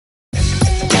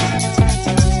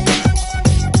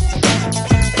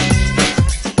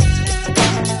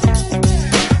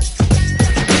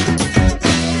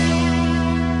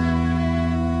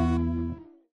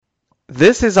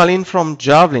This is Aline from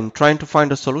Javelin trying to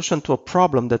find a solution to a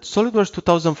problem that SolidWorks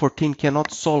 2014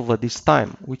 cannot solve at this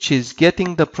time, which is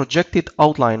getting the projected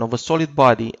outline of a solid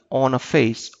body on a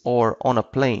face or on a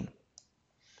plane.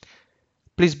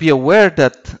 Please be aware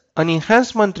that an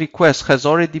enhancement request has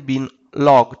already been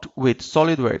logged with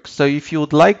SolidWorks, so if you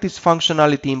would like this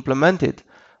functionality implemented,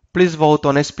 please vote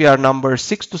on SPR number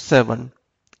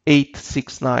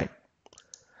 627869.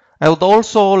 I would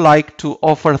also like to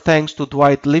offer thanks to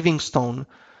Dwight Livingston,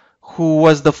 who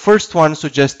was the first one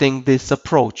suggesting this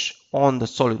approach on the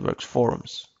SolidWorks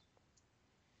forums.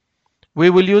 We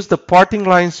will use the parting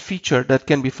lines feature that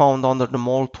can be found under the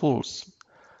mold tools.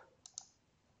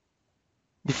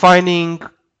 Defining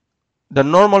the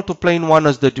normal to plane one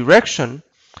as the direction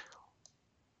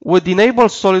would enable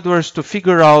SolidWorks to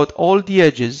figure out all the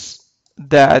edges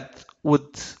that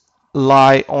would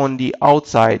lie on the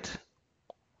outside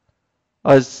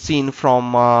as seen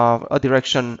from a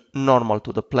direction normal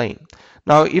to the plane.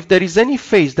 Now, if there is any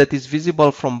face that is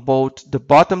visible from both the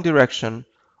bottom direction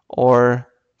or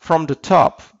from the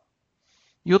top,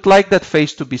 you'd like that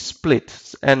face to be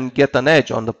split and get an edge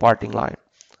on the parting line.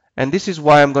 And this is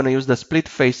why I'm going to use the split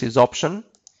faces option,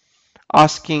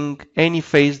 asking any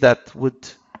face that would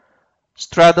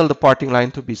straddle the parting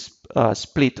line to be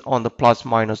split on the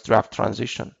plus-minus draft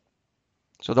transition.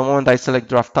 So the moment I select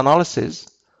draft analysis,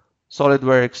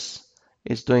 SolidWorks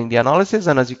is doing the analysis,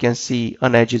 and as you can see,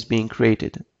 an edge is being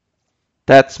created.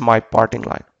 That's my parting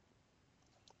line.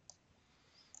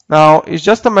 Now, it's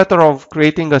just a matter of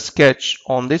creating a sketch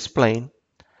on this plane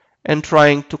and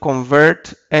trying to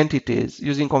convert entities,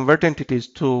 using convert entities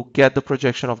to get the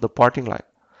projection of the parting line.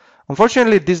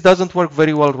 Unfortunately, this doesn't work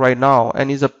very well right now and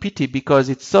is a pity because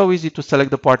it's so easy to select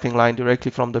the parting line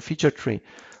directly from the feature tree.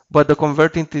 But the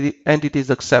convert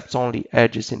entities accepts only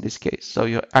edges in this case. So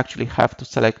you actually have to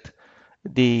select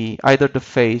either the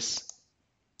face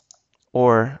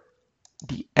or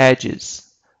the edges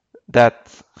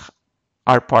that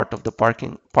are part of the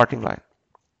parting line.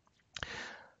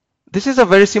 This is a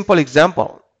very simple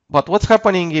example, but what's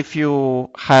happening if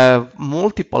you have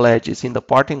multiple edges in the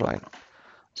parting line?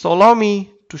 So allow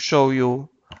me to show you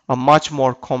a much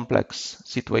more complex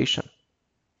situation.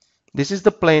 This is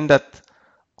the plane that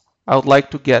I would like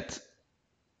to get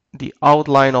the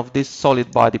outline of this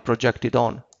solid body projected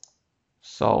on.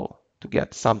 So to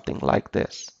get something like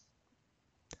this,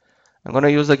 I'm going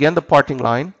to use again the parting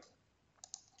line,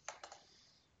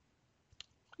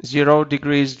 0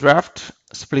 degrees draft,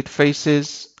 split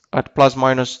faces at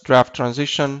plus-minus draft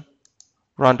transition,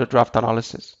 run the draft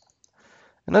analysis.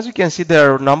 And as you can see,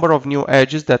 there are a number of new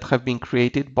edges that have been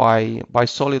created by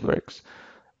SolidWorks.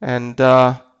 And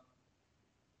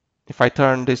if I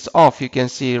turn this off, you can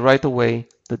see right away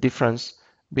the difference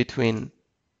between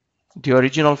the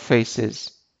original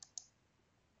faces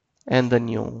and the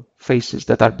new faces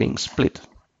that are being split.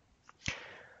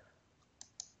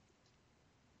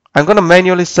 I'm going to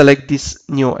manually select these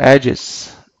new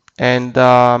edges, and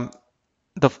the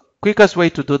quickest way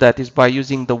to do that is by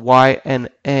using the Y and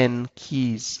N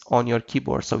keys on your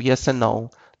keyboard. So yes and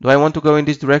no. Do I want to go in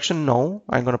this direction? No.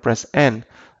 I'm going to press N.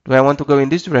 Do I want to go in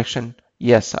this direction?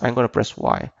 Yes. I'm going to press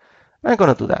Y. I'm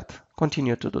going to do that.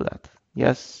 Continue to do that.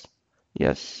 Yes,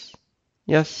 yes,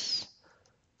 yes,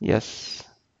 yes.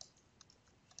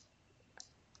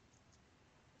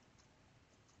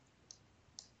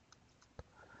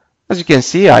 As you can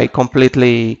see, I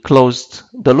completely closed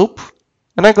the loop,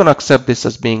 and I'm going to accept this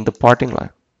as being the parting line.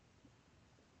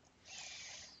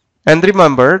 And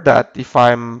remember that if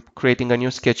I'm creating a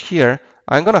new sketch here,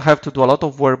 I'm going to have to do a lot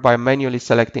of work by manually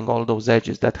selecting all those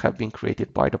edges that have been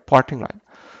created by the parting line.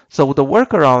 So the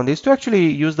workaround is to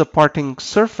actually use the parting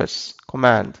surface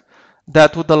command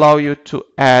that would allow you to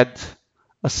add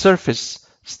a surface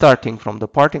starting from the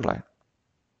parting line.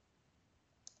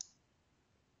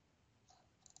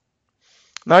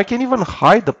 Now I can even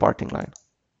hide the parting line.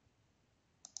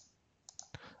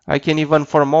 I can even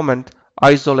for a moment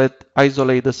isolate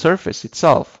the surface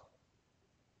itself.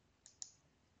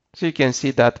 So you can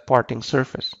see that parting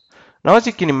surface. Now as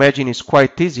you can imagine, it's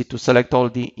quite easy to select all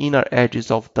the inner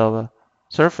edges of the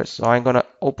surface. So I'm going to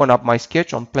open up my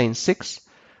sketch on plane 6,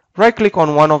 right click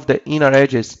on one of the inner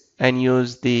edges and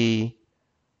use the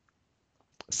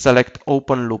select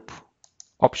open loop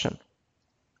option.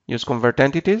 Use convert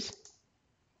entities.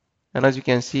 And as you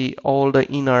can see, all the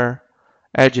inner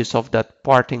edges of that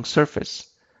parting surface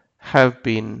have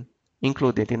been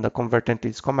included in the convert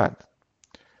entities command.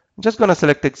 I'm just going to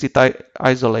select exit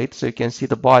isolate so you can see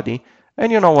the body.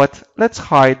 And you know what? Let's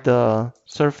hide the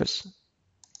surface.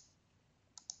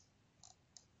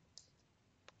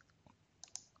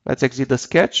 Let's exit the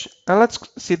sketch and let's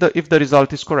see if the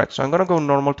result is correct. So I'm going to go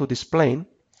normal to this plane.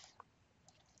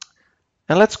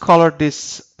 And let's color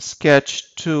this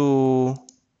sketch to,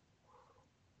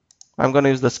 I'm going to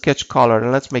use the sketch color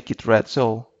and let's make it red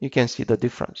so you can see the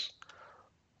difference.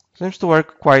 Seems to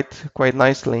work quite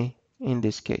nicely in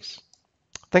this case.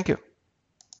 Thank you.